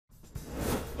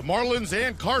The Marlins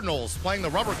and Cardinals playing the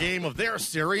rubber game of their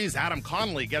series. Adam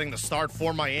Conley getting the start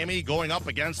for Miami, going up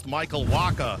against Michael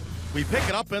Wacha. We pick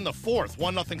it up in the fourth.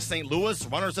 1-0 St. Louis.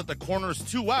 Runners at the corners,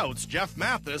 2 outs. Jeff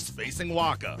Mathis facing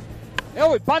Wacha.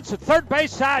 He bunts at third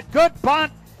base side. Good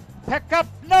bunt. Pick up,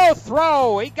 no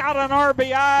throw. He got an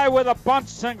RBI with a bunt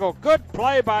single. Good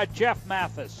play by Jeff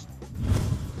Mathis.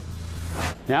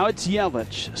 Now it's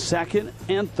Yelich, second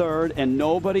and third, and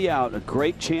nobody out. A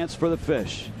great chance for the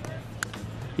Fish.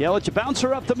 Yelich, a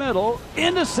bouncer up the middle,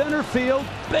 into center field,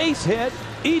 base hit.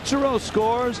 Ichiro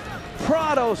scores,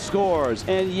 Prado scores,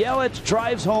 and Yelich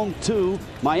drives home 2.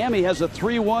 Miami has a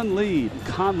 3-1 lead.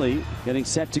 Conley getting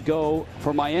set to go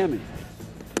for Miami.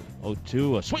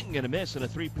 0-2, a swing and a miss, and a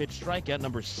 3-pitch strikeout,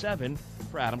 number 7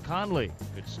 for Adam Conley.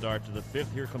 Good start to the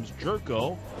 5th. Here comes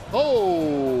Jerko.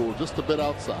 Oh, just a bit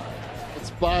outside.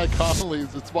 It's by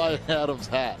Conley's. It's by Adam's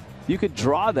hat. You could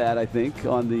draw that, I think,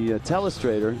 on the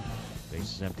telestrator.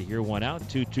 Base is empty here, 1 out,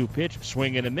 2-2 pitch,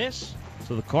 swing and a miss.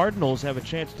 So the Cardinals have a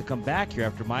chance to come back here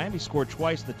after Miami scored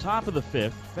twice at the top of the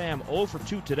 5th. Pham 0 for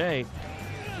 2 today.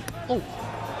 Oh,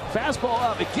 fastball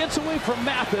up. It gets away from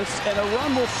Mathis, and a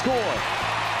run will score.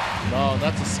 No,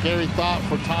 that's a scary thought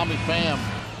for Tommy Pham.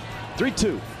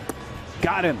 3-2.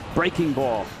 Got him. Breaking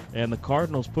ball. And the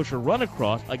Cardinals push a run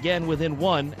across, again within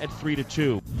 1 at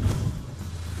 3-2.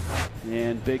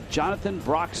 And big Jonathan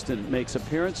Broxton makes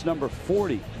appearance number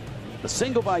 40. The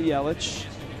single by Yelich.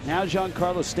 Now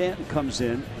Giancarlo Stanton comes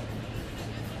in.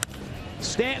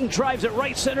 Stanton drives it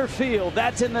right center field.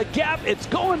 That's in the gap. It's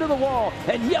going to the wall.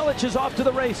 And Yelich is off to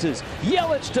the races.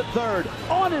 Yelich to third.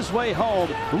 On his way home.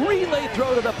 Relay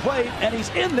throw to the plate. And he's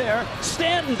in there.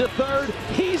 Stanton to third.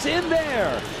 He's in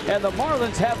there. And the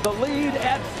Marlins have the lead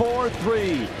at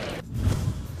 4-3.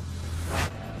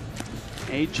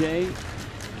 AJ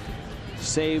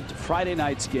saved Friday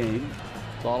night's game.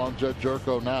 It's all on Jed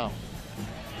Jerko now.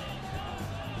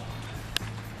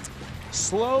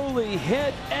 Slowly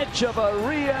hit,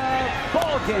 Echevarria,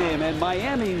 ball game, and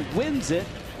Miami wins it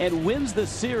and wins the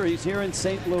series here in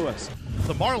St. Louis.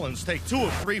 The Marlins take 2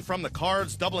 of 3 from the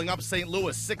Cards, doubling up St.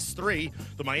 Louis 6-3.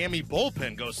 The Miami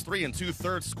bullpen goes 3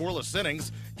 2/3 scoreless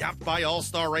innings, capped by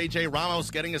All-Star A.J.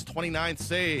 Ramos getting his 29th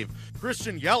save.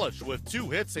 Christian Yelich with 2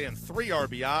 hits and 3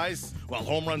 RBIs, while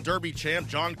home run derby champ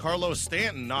Giancarlo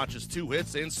Stanton notches 2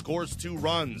 hits and scores 2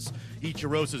 runs.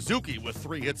 Ichiro Suzuki with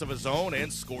 3 hits of his own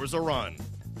and scores a run.